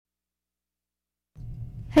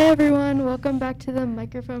Hey everyone, welcome back to the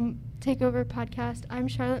Microphone Takeover podcast. I'm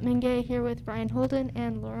Charlotte Mingay here with Brian Holden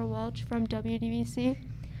and Laura Walsh from WDVC.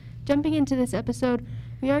 Jumping into this episode,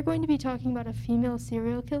 we are going to be talking about a female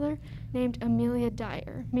serial killer named Amelia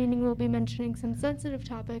Dyer, meaning we'll be mentioning some sensitive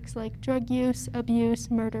topics like drug use, abuse,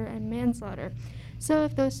 murder, and manslaughter. So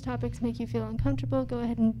if those topics make you feel uncomfortable, go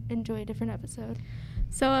ahead and enjoy a different episode.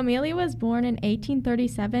 So Amelia was born in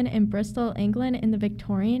 1837 in Bristol, England in the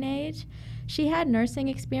Victorian age. She had nursing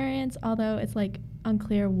experience, although it's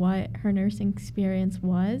unclear what her nursing experience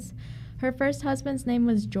was. Her first husband's name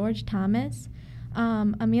was George Thomas.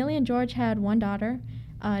 Amelia and George had one daughter.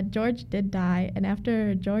 George did die, and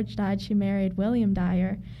after George died, she married William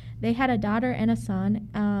Dyer. They had a daughter and a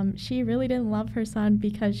son. She really didn't love her son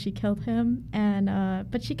because she killed him,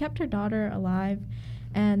 but she kept her daughter alive,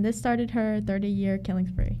 and this started her 30-year killing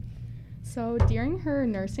spree. So during her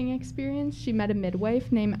nursing experience, she met a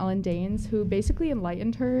midwife named Ellen Danes who basically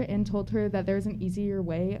enlightened her and told her that there's an easier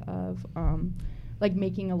way of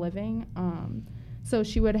making a living. So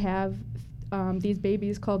she would have these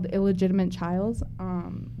babies called illegitimate childs,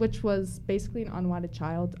 which was basically an unwanted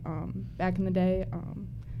child back in the day,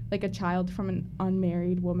 like a child from an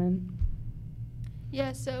unmarried woman.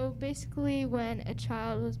 Yeah, so basically when a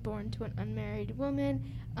child was born to an unmarried woman,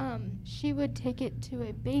 she would take it to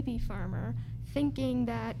a baby farmer thinking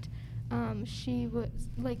that she was,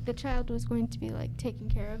 the child was going to be, taken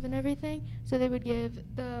care of and everything. So they would give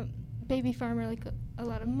the baby farmer, a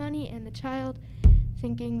lot of money and the child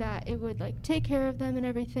thinking that it would, take care of them and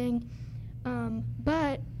everything.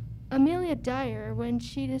 But Amelia Dyer, when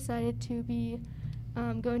she decided to be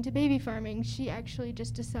going to baby farming, she actually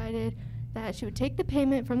just decided that she would take the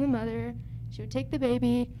payment from the mother, she would take the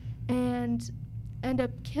baby, and end up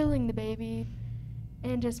killing the baby,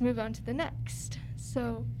 and just move on to the next.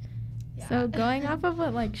 So, yeah. So going off of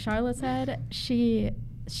what Charlotte said, she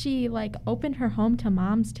opened her home to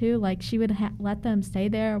moms too. She would let them stay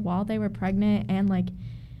there while they were pregnant, and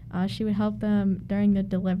she would help them during the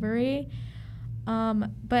delivery.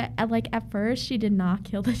 But at first she did not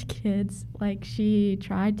kill the kids. She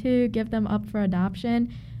tried to give them up for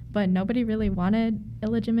adoption, but nobody really wanted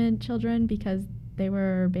illegitimate children because they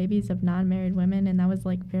were babies of non-married women, and that was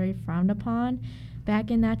very frowned upon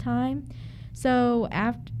back in that time. So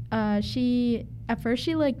at first she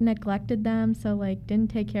neglected them, so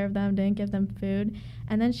didn't take care of them, didn't give them food,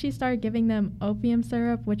 and then she started giving them opium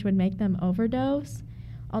syrup, which would make them overdose.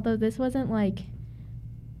 Although this wasn't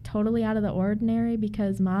totally out of the ordinary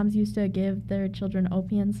because moms used to give their children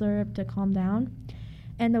opium syrup to calm down.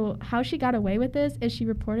 And how she got away with this is she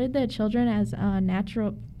reported the children as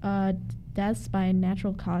natural deaths by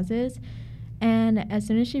natural causes. And as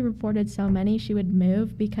soon as she reported so many, she would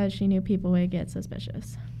move because she knew people would get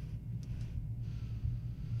suspicious.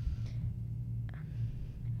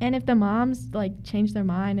 And if the moms changed their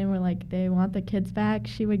mind and were they want the kids back,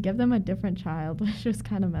 she would give them a different child, which was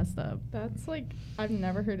kind of messed up. That's I've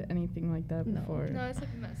never heard anything like that before. No, it's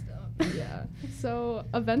messed up. Yeah. So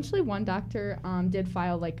eventually one doctor did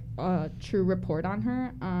file a true report on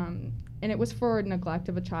her, and it was for neglect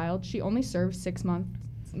of a child. She only served 6 months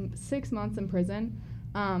in prison.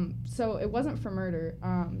 So it wasn't for murder.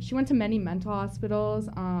 She went to many mental hospitals.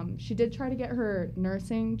 She did try to get her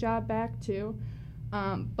nursing job back too,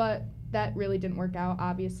 but that really didn't work out,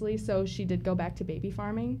 obviously. So she did go back to baby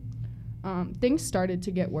farming. Things started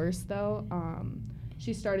to get worse though.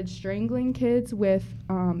 She started strangling kids with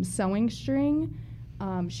sewing string.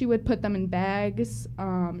 She would put them in bags.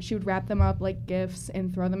 She would wrap them up like gifts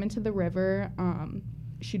and throw them into the river.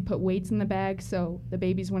 She'd put weights in the bag so the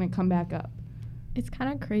babies wouldn't come back up. It's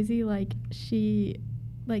kind of crazy,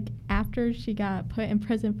 after she got put in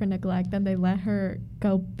prison for neglect, then they let her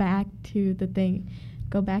go back to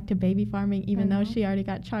baby farming, even though she already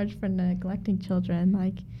got charged for neglecting children.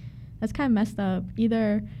 That's kind of messed up.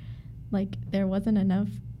 Either there wasn't enough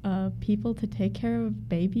people to take care of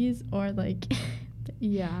babies, or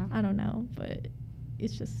yeah, I don't know, but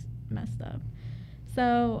it's just messed up.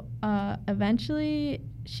 So eventually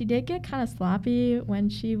she did get kind of sloppy when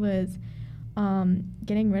she was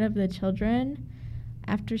getting rid of the children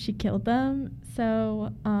after she killed them.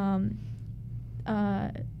 So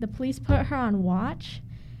the police put her on watch.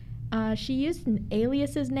 She used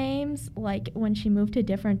aliases names when she moved to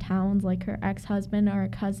different towns, her ex-husband or her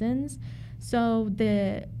cousins. So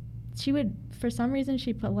she would, for some reason,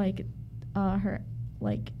 she put her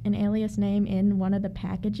an alias name in one of the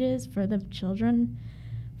packages for the children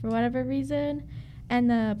for whatever reason, and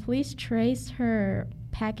the police traced her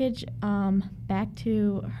package back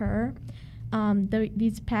to her.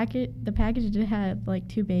 The package had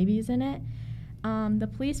 2 babies in it. the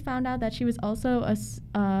police found out that she was also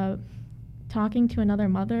talking to another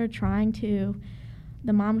mother,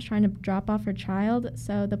 the mom was trying to drop off her child,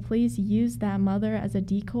 so the police used that mother as a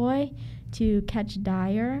decoy to catch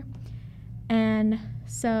Dyer. And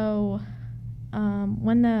so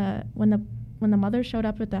when the mother showed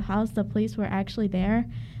up at the house, the police were actually there,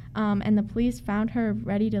 and the police found her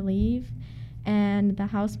ready to leave, and the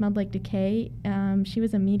house smelled like decay. She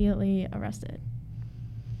was immediately arrested.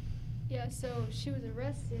 Yeah, so she was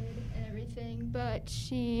arrested and everything, but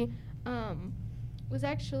she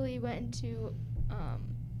went into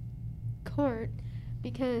court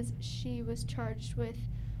because she was charged with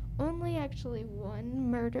only actually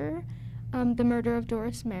one murder, the murder of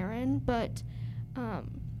Doris Marin, but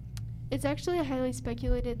it's actually highly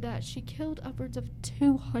speculated that she killed upwards of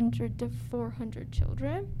 200 to 400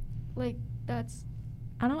 children. Like, that's...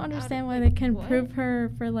 I don't understand why they can prove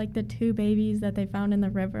her for, like, the 2 babies that they found in the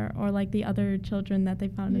river, or, like, the other children that they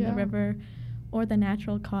found in the river, or the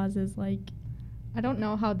natural causes, like... I don't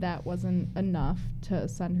know how that wasn't enough to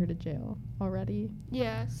send her to jail already.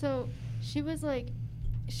 Yeah, so she was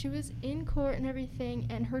in court and everything,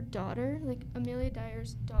 and her daughter, like Amelia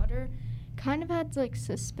Dyer's daughter, kind of had like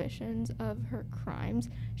suspicions of her crimes.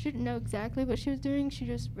 She didn't know exactly what she was doing. She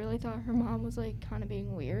just really thought her mom was like kind of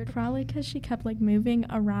being weird. Probably because she kept like moving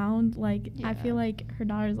around. Like, I feel like her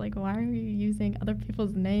daughter's like, why are you using other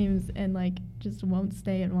people's names, and like just won't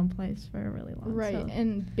stay in one place for a really long Right, so.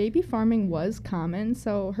 And baby farming was common,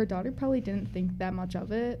 so her daughter probably didn't think that much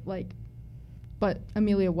of it. Like, but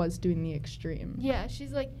Amelia was doing the extreme. Yeah,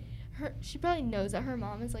 she's like, she probably knows that her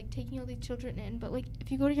mom is like taking all these children in, but like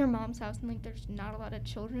if you go to your mom's house and like there's not a lot of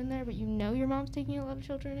children there, but you know your mom's taking a lot of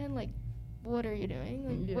children in, like what are you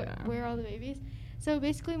doing? Like where are all the babies? So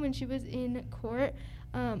basically when she was in court,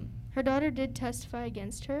 her daughter did testify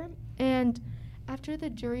against her, and after the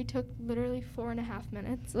jury took literally 4.5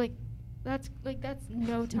 minutes, that's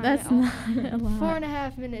no time That's at all. not a lot.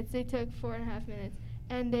 4.5 minutes, they took 4.5 minutes,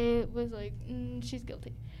 and they was like, she's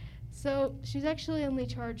guilty. So she's actually only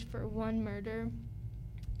charged for 1 murder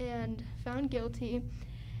and found guilty.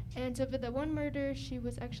 And so for the 1 murder, she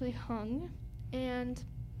was actually hung. And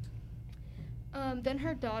then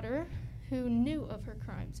her daughter, who knew of her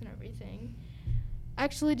crimes and everything,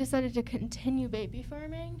 actually decided to continue baby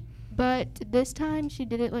farming. But this time she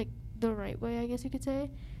did it like the right way, I guess you could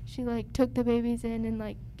say. She like took the babies in and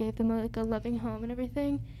like gave them like a loving home and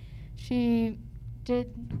everything. She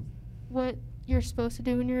did what you're supposed to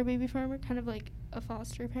do when you're a baby farmer, kind of like a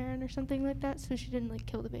foster parent or something like that, so she didn't like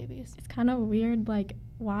kill the babies. It's kind of weird, like,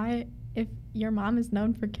 why, if your mom is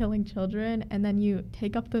known for killing children and then you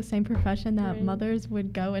take up the same profession that mothers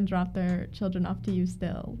would go and drop their children off to you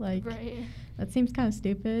still, like, that seems kind of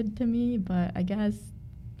stupid to me, but I guess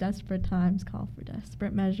desperate times call for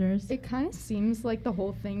desperate measures. It kind of seems like the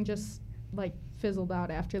whole thing just like fizzled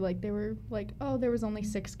out after, like, they were like, oh, there was only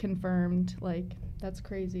 6 confirmed, like, that's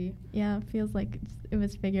crazy. Yeah, it feels like it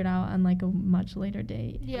was figured out on like a much later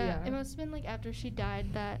date. Yeah, it must have been like after she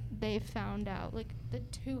died that they found out like the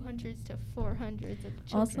 200s to 400s of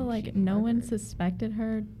children. Also, like, no one suspected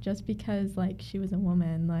her just because like she was a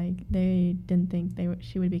woman. Like, they didn't think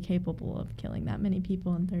she would be capable of killing that many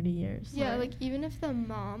people in 30 years. Yeah, like even if the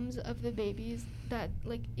moms of the babies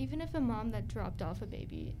even if a mom that dropped off a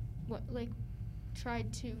baby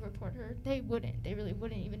tried to report her, they really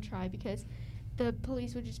wouldn't even try, because the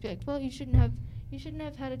police would just be like, well, you shouldn't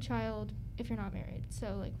have had a child if you're not married,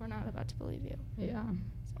 so like we're not about to believe you. Yeah.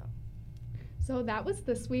 So that was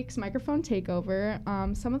this week's microphone takeover.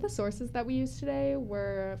 Some of the sources that we used today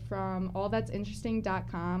were from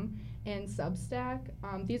allthat'sinteresting.com and Substack.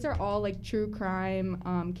 These are all like true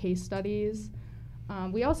crime case studies.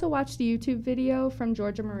 We also watched a YouTube video from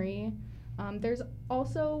Georgia Marie. There's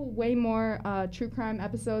also way more true crime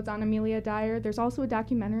episodes on Amelia Dyer. There's also a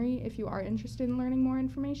documentary if you are interested in learning more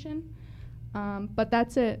information. But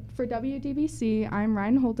that's it. For WDBC, I'm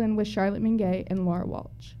Ryan Holden with Charlotte Mingay and Laura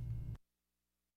Walsh.